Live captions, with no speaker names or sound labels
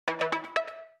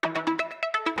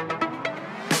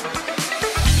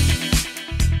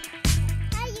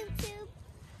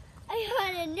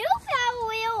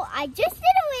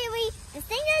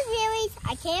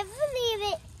can't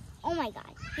believe it. Oh my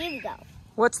God, here we go.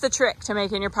 What's the trick to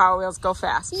making your Power Wheels go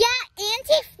fast? Yeah, and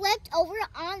he flipped over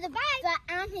on the bike, but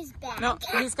on his back. No,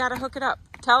 he's got to hook it up.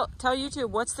 Tell YouTube,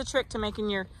 what's the trick to making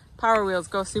your Power Wheels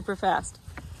go super fast?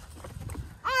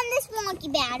 On this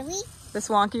wonky battery. This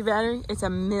wonky battery? It's a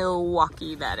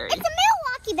Milwaukee battery. It's a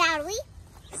Milwaukee battery.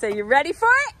 So you ready for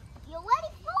it? You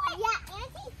ready for it? Yeah,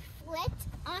 and he flipped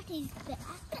on his back.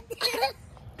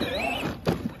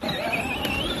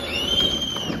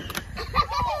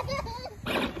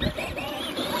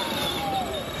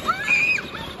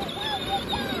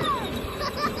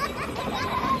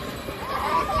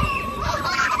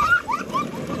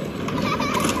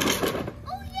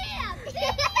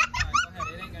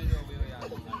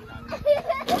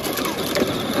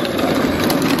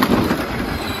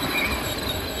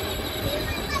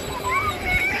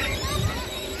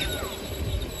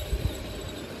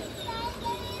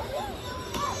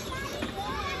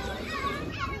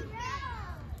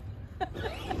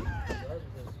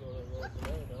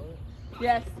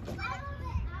 Yes.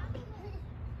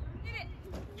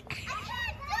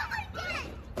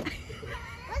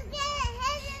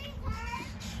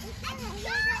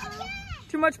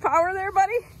 Too much power there,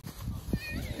 buddy?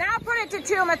 Now put it to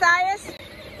 2, Matthias.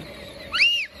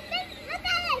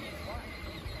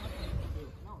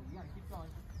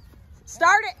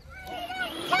 Start it.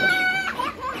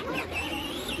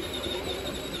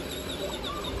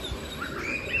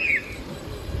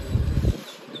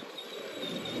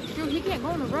 Dude, he can't go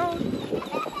on the road.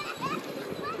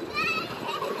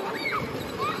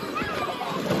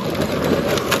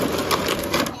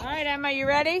 All right, Emma, you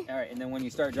ready? All right, and then when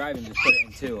you start driving, just put it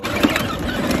in 2. Okay?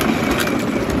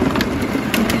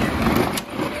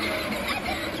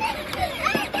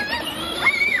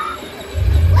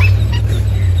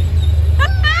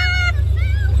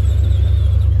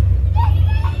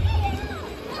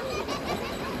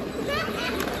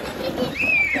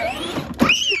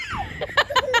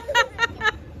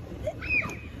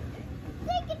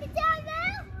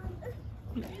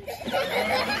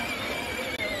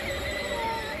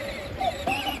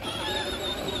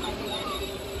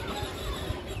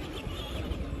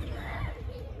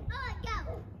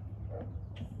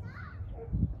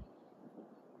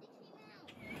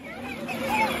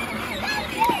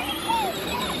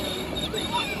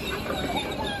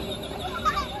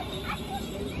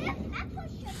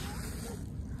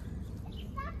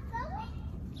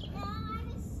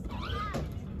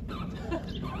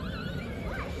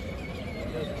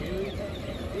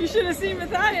 You should have seen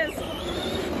Matthias.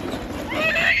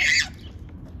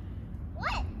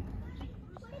 What?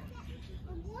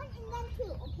 1 and then 2,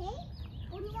 okay?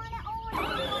 Or do you want it all?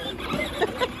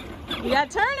 You gotta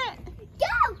turn it.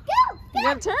 Go! You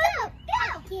gotta turn it.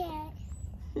 Go!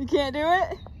 You can't do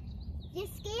it? You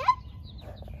scared?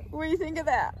 What do you think of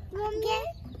that?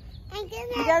 I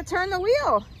get You gotta turn the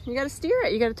wheel. You gotta steer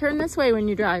it. You gotta turn this way when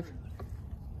you drive.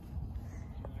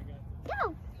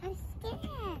 Go! I'm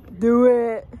scared. Do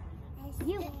it.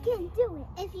 You can do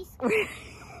it if you scared.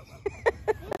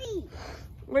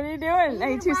 What are you doing? Are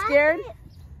you too scared?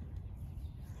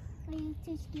 Are you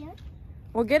too scared?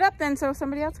 Well, get up then so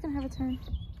somebody else can have a turn.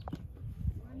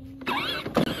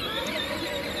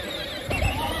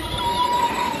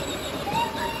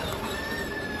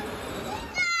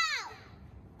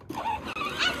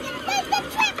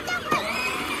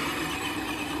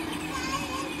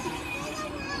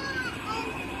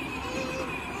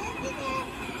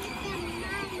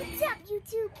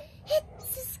 YouTube, hit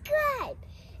subscribe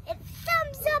and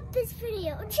thumbs up this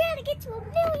video. I'm trying to get to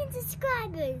 1,000,000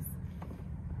 subscribers.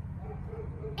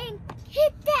 And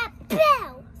hit that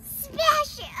bell.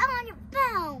 Smash it on your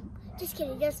phone. Just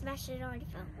kidding, don't smash it on your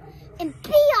phone. And